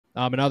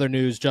In other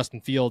news,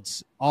 Justin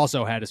Fields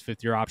also had his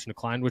fifth-year option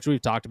declined, which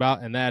we've talked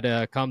about, and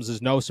that comes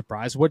as no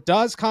surprise. What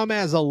does come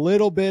as a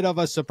little bit of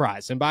a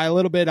surprise, and by a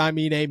little bit, I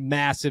mean a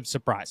massive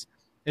surprise,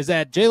 is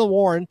that Jaylen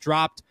Warren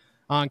dropped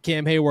on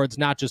Cam Hayward's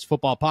Not Just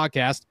Football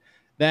podcast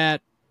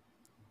that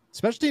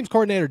special teams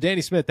coordinator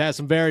Danny Smith has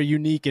some very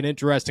unique and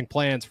interesting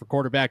plans for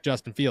quarterback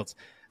Justin Fields,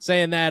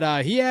 saying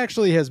that he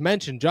actually has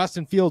mentioned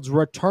Justin Fields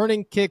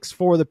returning kicks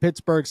for the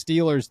Pittsburgh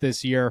Steelers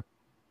this year.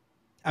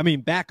 I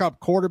mean, backup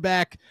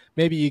quarterback,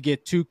 maybe you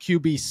get 2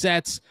 QB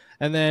sets,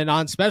 and then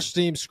on special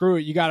teams, screw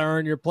it, you got to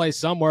earn your place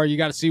somewhere. You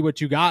got to see what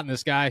you got in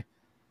this guy.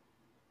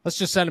 Let's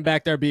just send him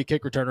back there to be a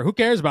kick returner. Who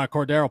cares about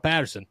Cordero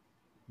Patterson?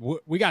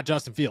 We got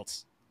Justin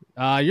Fields.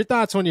 Your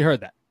thoughts when you heard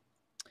that?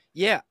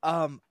 Yeah,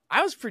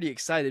 I was pretty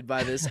excited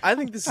by this. I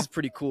think this is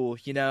pretty cool.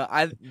 You know,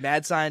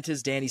 mad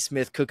scientist Danny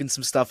Smith cooking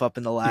some stuff up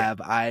in the lab.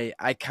 Yeah.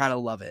 I kind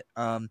of love it.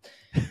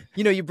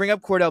 You know, you bring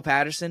up Cordell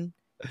Patterson.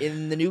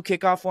 In the new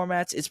kickoff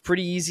formats, it's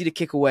pretty easy to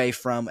kick away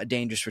from a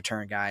dangerous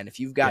return guy. And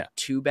if you've got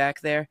two back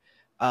there,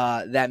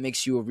 that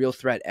makes you a real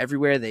threat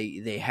everywhere.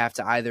 They have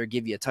to either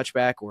give you a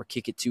touchback or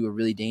kick it to a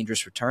really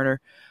dangerous returner.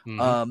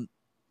 Mm-hmm.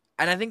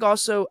 And I think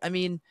also, I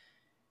mean,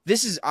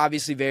 this is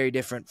obviously very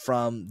different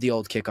from the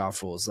old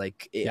kickoff rules.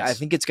 Like, I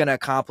think it's going to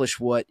accomplish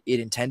what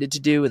it intended to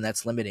do, and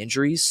that's limit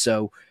injuries.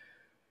 So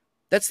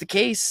that's the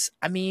case.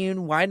 I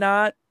mean, why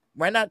not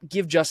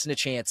give Justin a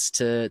chance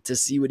to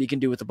see what he can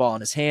do with the ball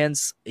in his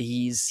hands?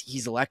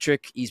 He's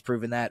electric. He's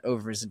proven that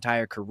over his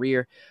entire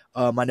career.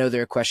 I know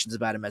there are questions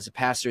about him as a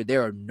passer.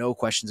 There are no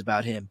questions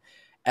about him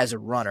as a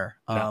runner.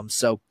 No.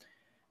 So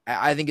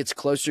I think it's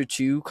closer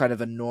to kind of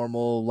a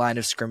normal line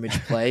of scrimmage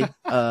play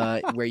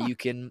where he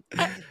can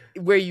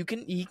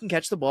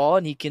catch the ball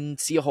and he can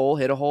see a hole,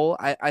 hit a hole.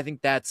 I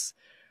think that's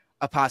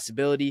a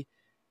possibility.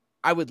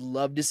 I would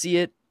love to see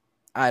it.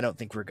 I don't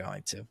think we're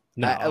going to.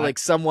 No,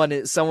 someone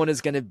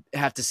is going to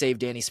have to save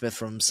Danny Smith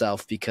from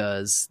himself,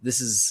 because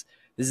this is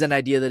an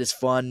idea that is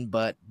fun,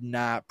 but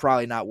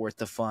probably not worth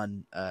the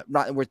fun,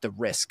 not worth the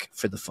risk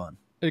for the fun.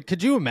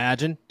 Could you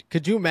imagine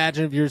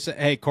if you're saying,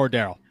 hey,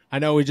 Cordero, I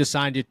know we just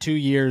signed you 2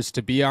 years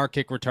to be our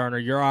kick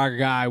returner. You're our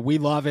guy. We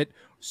love it.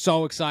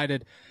 So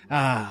excited.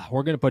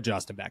 We're going to put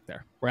Justin back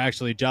there.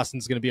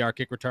 Justin's going to be our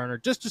kick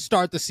returner just to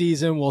start the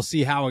season. We'll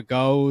see how it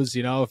goes.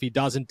 You know, if he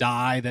doesn't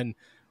die, then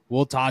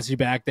we'll toss you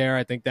back there.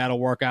 I think that'll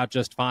work out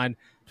just fine.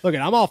 Look,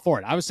 I'm all for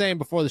it. I was saying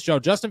before the show,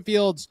 Justin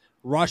Fields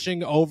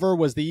rushing over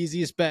was the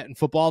easiest bet in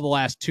football the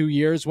last 2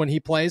 years when he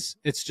plays.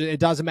 It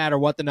doesn't matter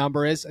what the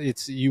number is.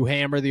 You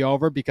hammer the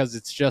over because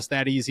it's just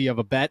that easy of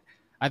a bet.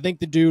 I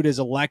think the dude is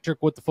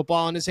electric with the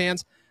football in his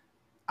hands.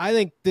 I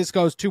think this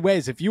goes two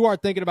ways. If you are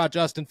thinking about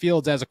Justin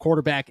Fields as a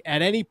quarterback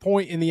at any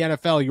point in the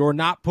NFL, you're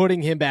not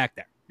putting him back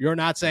there. You're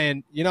not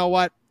saying, you know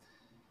what,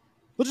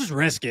 we'll just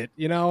risk it.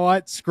 You know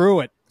what,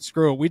 screw it.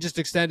 We just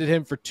extended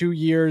him for 2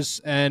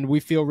 years, and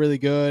we feel really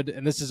good.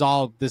 And this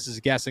is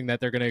guessing that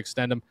they're going to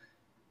extend him.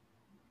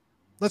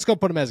 Let's go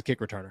put him as a kick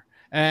returner.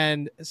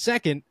 And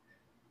second,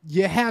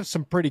 you have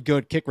some pretty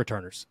good kick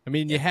returners. I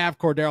mean, you have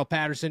Cordero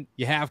Patterson,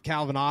 you have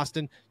Calvin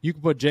Austin. You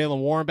can put Jaylen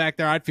Warren back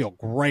there. I'd feel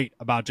great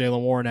about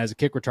Jaylen Warren as a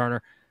kick returner.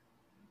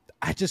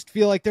 I just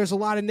feel like there's a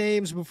lot of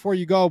names before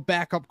you go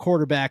backup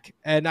quarterback.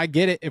 And I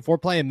get it. If we're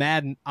playing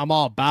Madden, I'm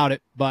all about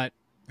it. But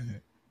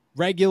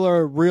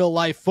regular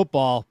real-life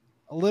football,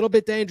 a little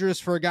bit dangerous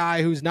for a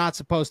guy who's not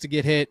supposed to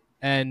get hit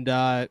and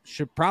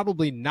should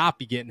probably not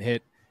be getting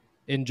hit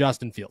in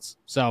Justin Fields.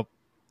 So,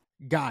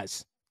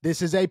 guys,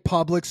 this is a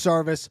public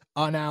service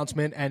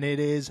announcement, and it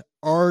is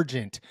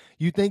urgent.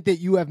 You think that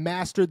you have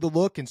mastered the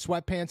look in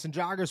sweatpants and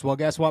joggers? Well,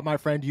 guess what, my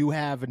friend? You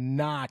have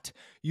not.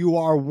 You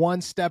are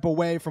one step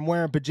away from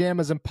wearing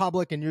pajamas in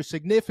public, and your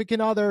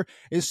significant other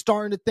is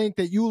starting to think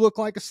that you look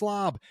like a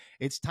slob.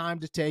 It's time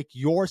to take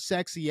your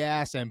sexy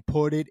ass and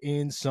put it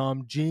in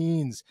some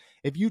jeans.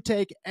 If you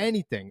take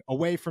anything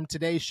away from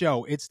today's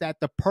show, it's that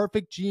the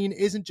perfect jean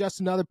isn't just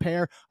another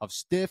pair of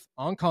stiff,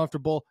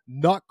 uncomfortable,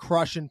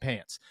 nut-crushing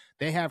pants.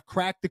 They have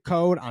cracked the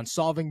code on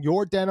solving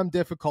your denim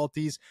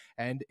difficulties,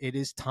 and it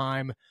is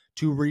time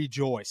to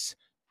rejoice.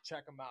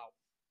 Check them out.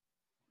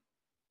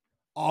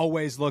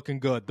 Always looking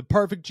good. The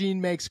Perfect Jean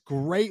makes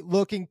great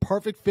looking,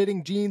 perfect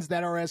fitting jeans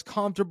that are as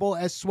comfortable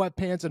as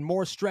sweatpants and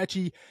more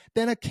stretchy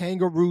than a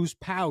kangaroo's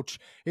pouch.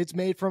 It's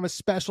made from a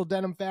special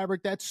denim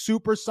fabric that's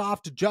super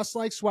soft, just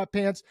like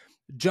sweatpants,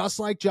 just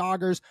like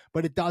joggers,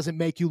 but it doesn't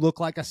make you look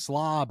like a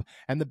slob.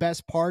 And the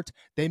best part,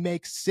 they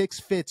make 6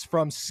 fits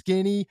from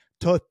skinny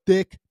to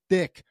thick.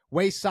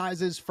 Waist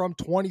sizes from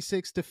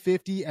 26 to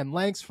 50 and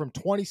lengths from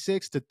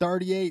 26 to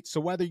 38.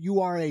 So whether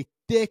you are a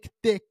thick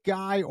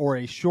guy or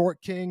a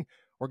short king,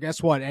 or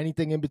guess what,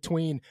 anything in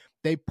between,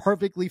 they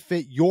perfectly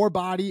fit your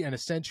body and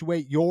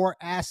accentuate your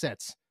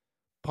assets.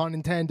 Pun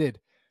intended.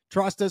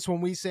 Trust us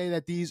when we say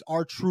that these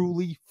are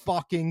truly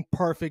fucking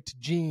perfect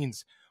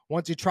jeans.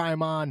 Once you try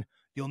them on,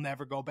 you'll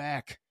never go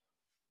back.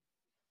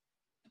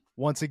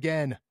 Once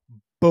again,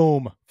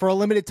 boom. For a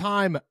limited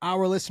time,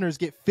 our listeners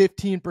get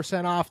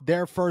 15% off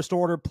their first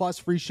order plus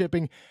free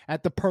shipping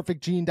at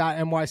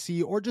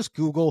theperfectjean.nyc, or just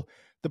Google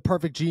the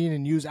Perfect Gene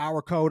and use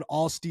our code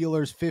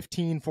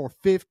ALLSteelers15 for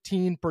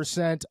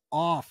 15%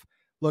 off.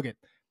 Look it.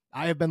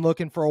 I have been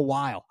looking for a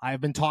while. I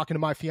have been talking to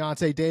my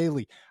fiance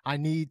daily. I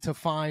need to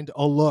find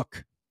a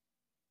look.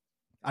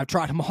 I've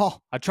tried them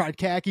all. I tried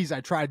khakis.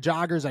 I tried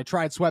joggers. I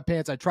tried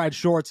sweatpants. I tried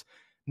shorts.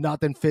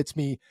 Nothing fits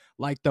me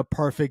like the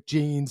Perfect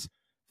Jeans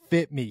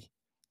fit me.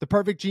 The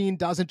Perfect Gene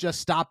doesn't just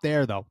stop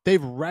there, though.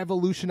 They've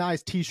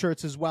revolutionized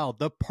t-shirts as well.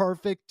 The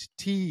Perfect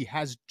Tee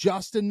has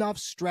just enough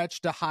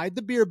stretch to hide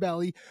the beer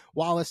belly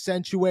while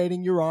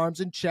accentuating your arms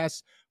and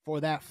chest for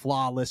that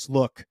flawless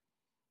look.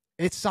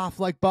 It's soft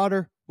like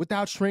butter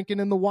without shrinking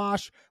in the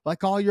wash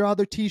like all your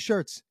other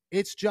t-shirts.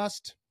 It's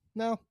just,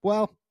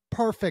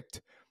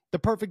 perfect. The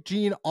Perfect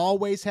Gene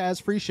always has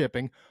free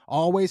shipping,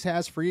 always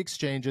has free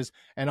exchanges,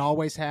 and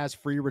always has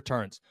free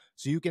returns.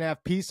 So you can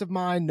have peace of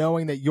mind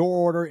knowing that your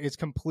order is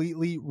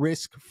completely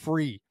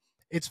risk-free.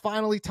 It's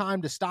finally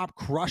time to stop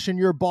crushing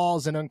your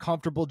balls in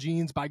uncomfortable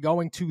jeans by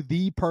going to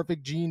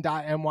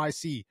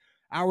theperfectgene.nyc.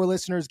 Our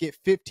listeners get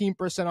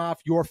 15%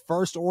 off your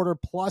first order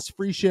plus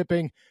free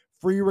shipping,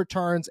 free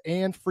returns,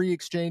 and free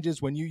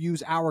exchanges when you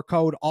use our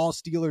code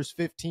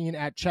ALLSteelers15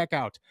 at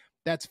checkout.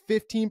 That's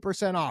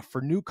 15% off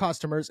for new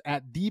customers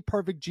at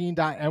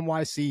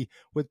theperfectgene.nyc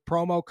with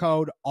promo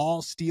code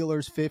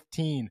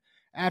ALLSteelers15.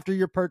 After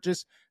your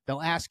purchase, they'll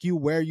ask you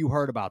where you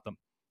heard about them.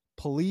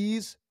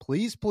 Please,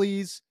 please,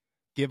 please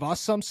give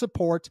us some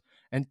support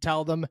and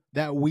tell them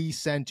that we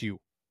sent you.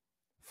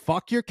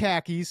 Fuck your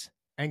khakis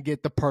and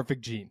get the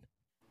Perfect Gene.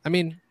 I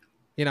mean,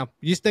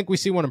 you think we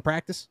see one in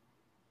practice?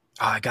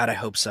 Oh, God, I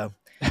hope so.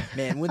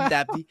 Man, wouldn't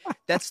that be?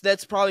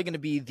 That's probably going to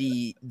be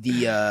the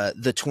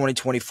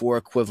 2024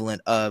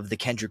 equivalent of the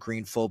Kendrick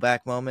Green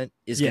fullback moment.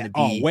 Is going to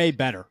be way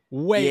better.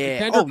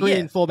 Kendrick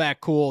Green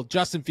fullback, cool.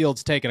 Justin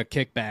Fields taking a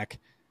kickback.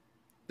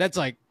 That's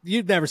like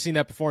you've never seen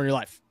that before in your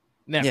life.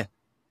 Never.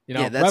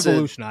 Yeah.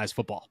 Revolutionized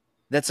football.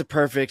 That's a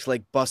perfect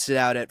bust it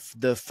out at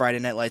the Friday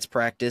Night Lights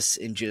practice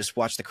and just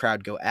watch the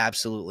crowd go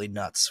absolutely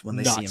nuts when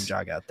they see him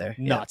jog out there.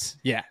 Nuts.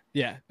 Yeah.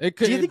 Do you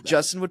think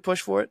Justin would push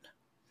for it?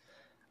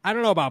 I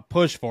don't know about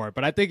push for it,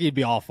 but I think he'd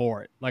be all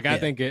for it. I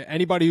think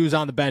anybody who's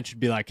on the bench would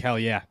be like, hell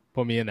yeah,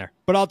 put me in there.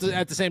 But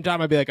at the same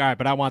time, I'd be like, all right,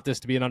 but I want this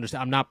to be an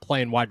understand. I'm not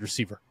playing wide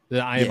receiver.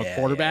 I am a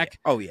quarterback.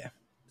 Oh, yeah.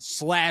 /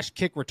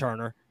 kick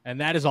returner,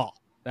 and that is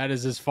all. That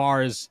is as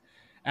far as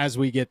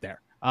we get there.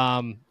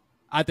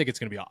 I think it's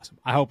going to be awesome.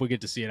 I hope we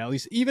get to see it, at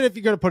least, even if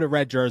you're going to put a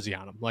red jersey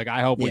on him.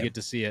 I hope we get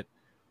to see it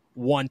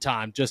one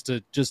time just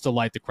to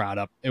light the crowd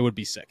up. It would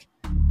be sick.